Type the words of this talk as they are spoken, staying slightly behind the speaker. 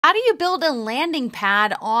How do you build a landing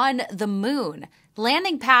pad on the moon?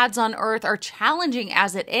 Landing pads on Earth are challenging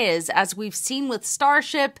as it is. As we've seen with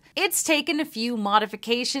Starship, it's taken a few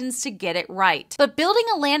modifications to get it right. But building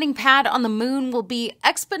a landing pad on the moon will be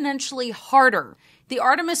exponentially harder. The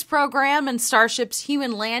Artemis program and Starship's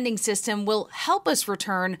human landing system will help us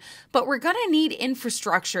return, but we're going to need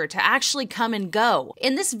infrastructure to actually come and go.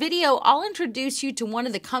 In this video, I'll introduce you to one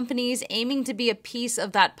of the companies aiming to be a piece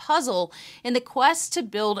of that puzzle in the quest to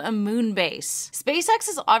build a moon base. SpaceX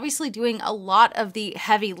is obviously doing a lot of the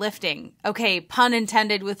heavy lifting. Okay, pun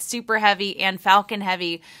intended with Super Heavy and Falcon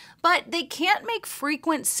Heavy. But they can't make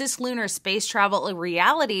frequent cislunar space travel a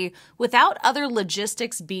reality without other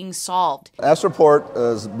logistics being solved. Astroport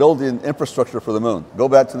is building infrastructure for the moon. Go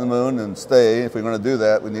back to the moon and stay. If we're going to do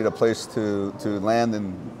that, we need a place to land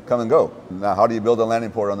and come and go. Now, how do you build a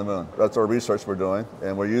landing port on the moon? That's our research we're doing,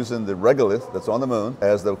 and we're using the regolith that's on the moon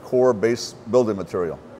as the core base building material.